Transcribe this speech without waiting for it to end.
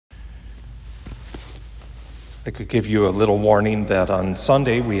I could give you a little warning that on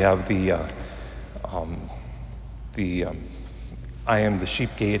Sunday we have the I am the sheep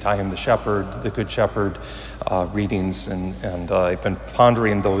gate, I am the shepherd, the good shepherd readings, and I've been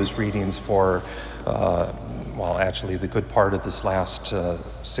pondering those readings for, actually the good part of this last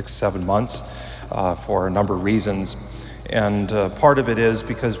 6-7 months for a number of reasons. And part of it is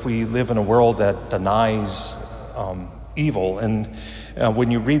because we live in a world that denies evil. And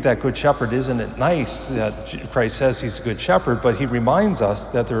when you read that Good Shepherd, isn't it nice that Christ says he's a good shepherd, but he reminds us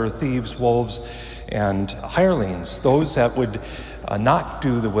that there are thieves, wolves, and hirelings, those that would not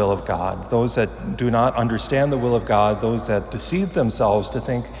do the will of God, those that do not understand the will of God, those that deceive themselves to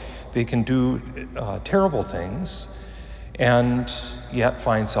think they can do terrible things and yet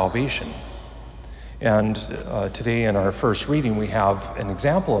find salvation. And today in our first reading, we have an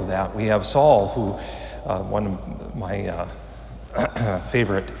example of that. We have Saul, who, one of my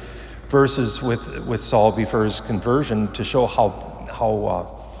favorite verses with Saul before his conversion, to show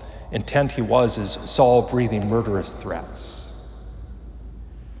how intent he was, is Saul breathing murderous threats.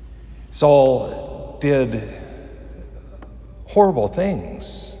 Saul did horrible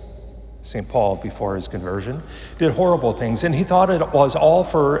things. St. Paul, before his conversion, did horrible things, and he thought it was all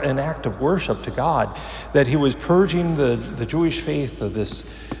for an act of worship to God, that he was purging the Jewish faith of this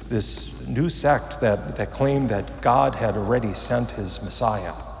new sect that claimed that God had already sent his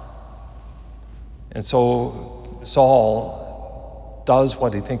Messiah. And so Saul does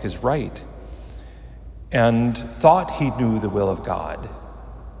what he thinks is right, and thought he knew the will of God,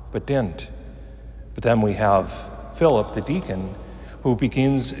 but didn't. But then we have Philip, the deacon, who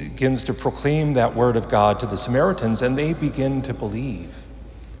begins to proclaim that word of God to the Samaritans, and they begin to believe.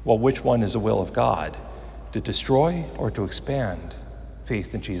 Well, which one is the will of God? To destroy or to expand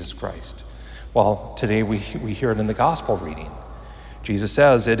faith in Jesus Christ? Well, today we hear it in the gospel reading. Jesus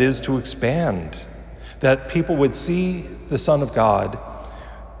says it is to expand, that people would see the Son of God,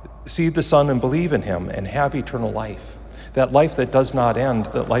 see the Son and believe in him and have eternal life. That life that does not end,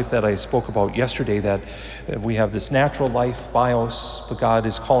 that life that I spoke about yesterday, that we have this natural life, bios, but God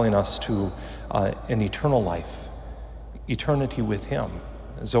is calling us to an eternal life, eternity with him,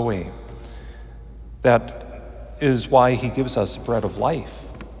 Zoe. That is why he gives us the bread of life.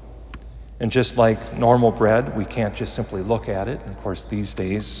 And just like normal bread, we can't just simply look at it. And of course, these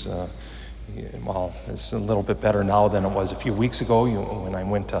days, it's a little bit better now than it was a few weeks ago. When I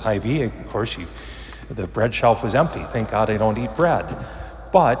went to Hy-Vee, of course, the bread shelf was empty. Thank God I don't eat bread.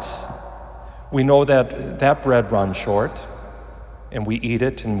 But we know that bread runs short, and we eat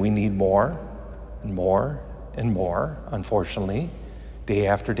it, and we need more and more and more. Unfortunately, day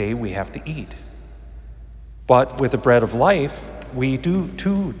after day, we have to eat. But with the bread of life, we do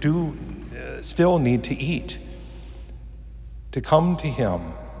still need to eat, to come to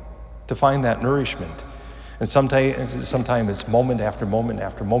him, to find that nourishment. And sometimes it's moment after moment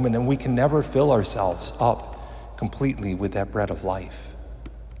after moment, and we can never fill ourselves up completely with that bread of life,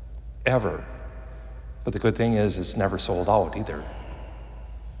 ever. But the good thing is it's never sold out either.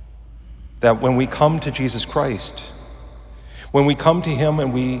 That when we come to Jesus Christ, when we come to him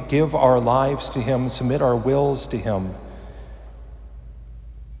and we give our lives to him, submit our wills to him,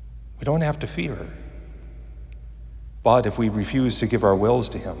 we don't have to fear. But if we refuse to give our wills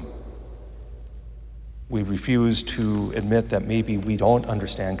to him, we refuse to admit that maybe we don't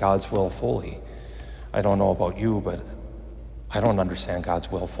understand God's will fully. I don't know about you, but I don't understand God's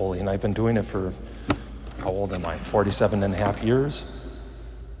will fully. And I've been doing it for, how old am I, 47 and a half years?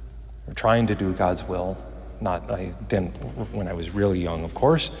 I'm trying to do God's will. I didn't when I was really young, of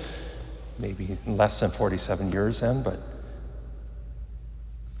course. Maybe less than 47 years then,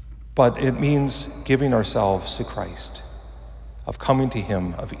 but it means giving ourselves to Christ, of coming to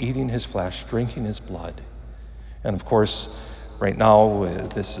him, of eating his flesh, drinking his blood. And of course, right now,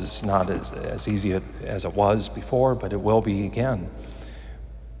 this is not as easy as it was before, but it will be again.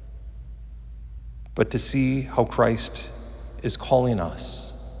 But to see how Christ is calling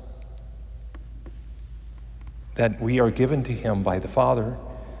us, that we are given to him by the Father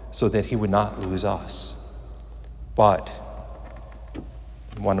so that he would not lose us. But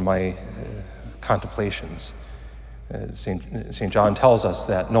one of my contemplations, St. John tells us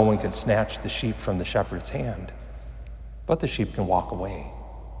that no one can snatch the sheep from the shepherd's hand, but the sheep can walk away.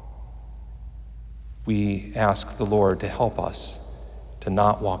 We ask the Lord to help us to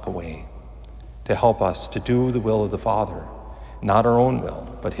not walk away, to help us to do the will of the Father, not our own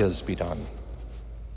will, but his be done.